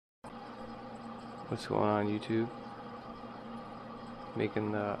What's going on, YouTube?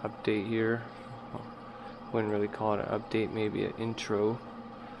 Making the update here. Wouldn't really call it an update, maybe an intro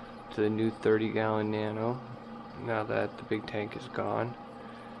to the new 30-gallon Nano now that the big tank is gone.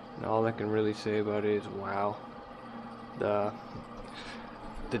 And all I can really say about it is wow. The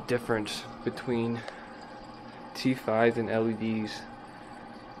difference between T5s and LEDs,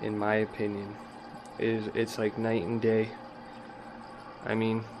 in my opinion, it's like night and day. I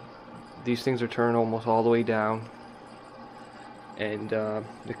mean, these things are turned almost all the way down, and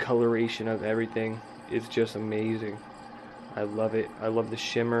the coloration of everything is just amazing. I love it. I love the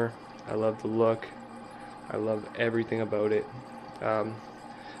shimmer. I love the look. I love everything about it.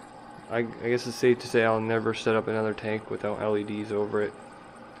 I guess it's safe to say I'll never set up another tank without LEDs over it.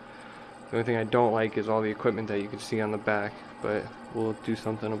 The only thing I don't like is all the equipment that you can see on the back, but we'll do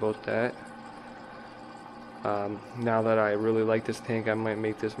something about that. Now that I really like this tank, I might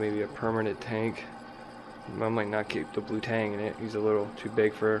make this maybe a permanent tank. I might not keep the blue tang in it. He's a little too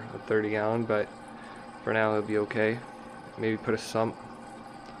big for a 30-gallon, but for now it'll be okay. Maybe put a sump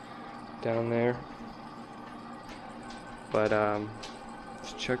down there. But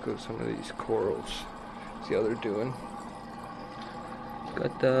let's check out some of these corals. See how they're doing.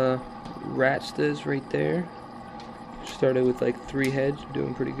 Got the ratstas right there. Started with like 3 heads,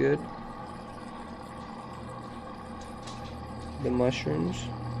 doing pretty good. The mushrooms.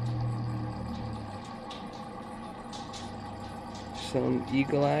 Some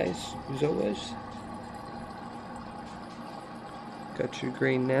eagle eyes, zoas. Got your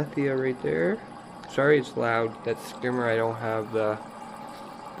gray nathia right there. Sorry it's loud. That skimmer, I don't have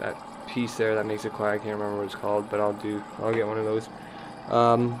that piece there that makes it quiet. I can't remember what it's called, but I'll get one of those.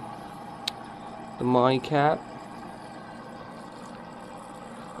 The Monty cap.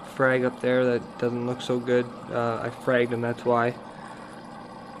 Frag up there that doesn't look so good. I fragged him, that's why.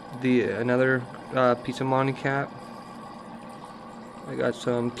 Another piece of Monty cap. I got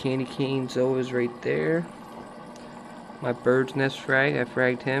some candy cane zoas right there. My bird's nest frag, I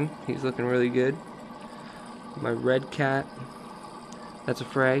fragged him. He's looking really good. My red cat, that's a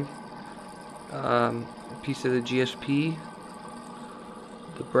frag. A piece of the GSP.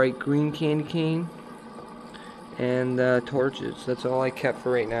 The bright green candy cane. And torches. That's all I kept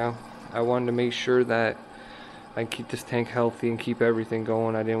for right now. I wanted to make sure that I keep this tank healthy and keep everything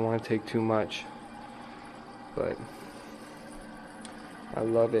going. I didn't want to take too much, but I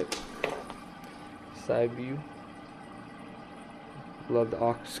love it. Side view. Love the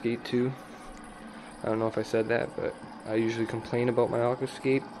aquascape too. I don't know if I said that, but I usually complain about my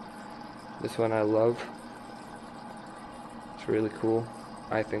aquascape. This one I love. It's really cool.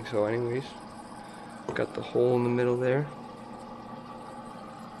 I think so anyways. Got the hole in the middle there.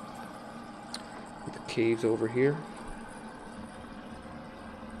 The caves over here.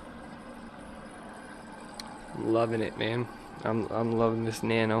 I'm loving it, man. I'm loving this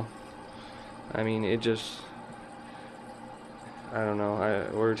Nano. I mean, it just, I don't know.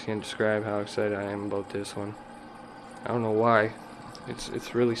 Words can't describe how excited I am about this one. I don't know why.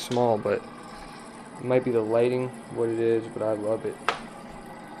 It's really small, but it might be the lighting, what it is, but I love it.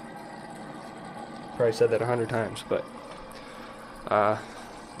 Probably said that 100 times, but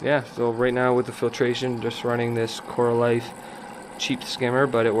yeah, so right now with the filtration, just running this Coral Life cheap skimmer,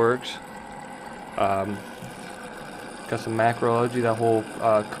 but it works. Got some macroalgae, that whole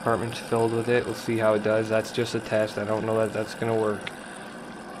compartment's filled with it. We'll see how it does. That's just a test. I don't know that that's gonna work.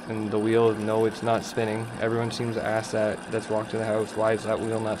 And the wheel, no, it's not spinning. Everyone seems to ask that's walked to the house, why is that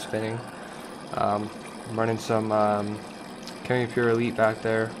wheel not spinning? I'm running some Carrying Pure Elite back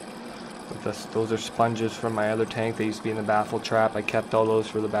there. Those are sponges from my other tank. They used to be in the baffle trap. I kept all those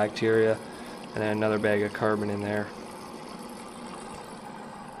for the bacteria, and then another bag of carbon in there.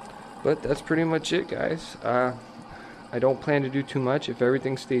 But that's pretty much it, guys. I don't plan to do too much. If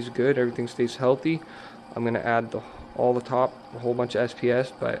everything stays good, everything stays healthy, I'm gonna add a whole bunch of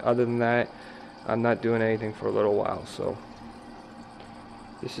SPS. But other than that, I'm not doing anything for a little while. So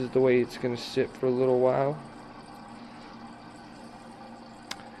this is the way it's gonna sit for a little while.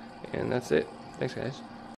 And that's it. Thanks, guys.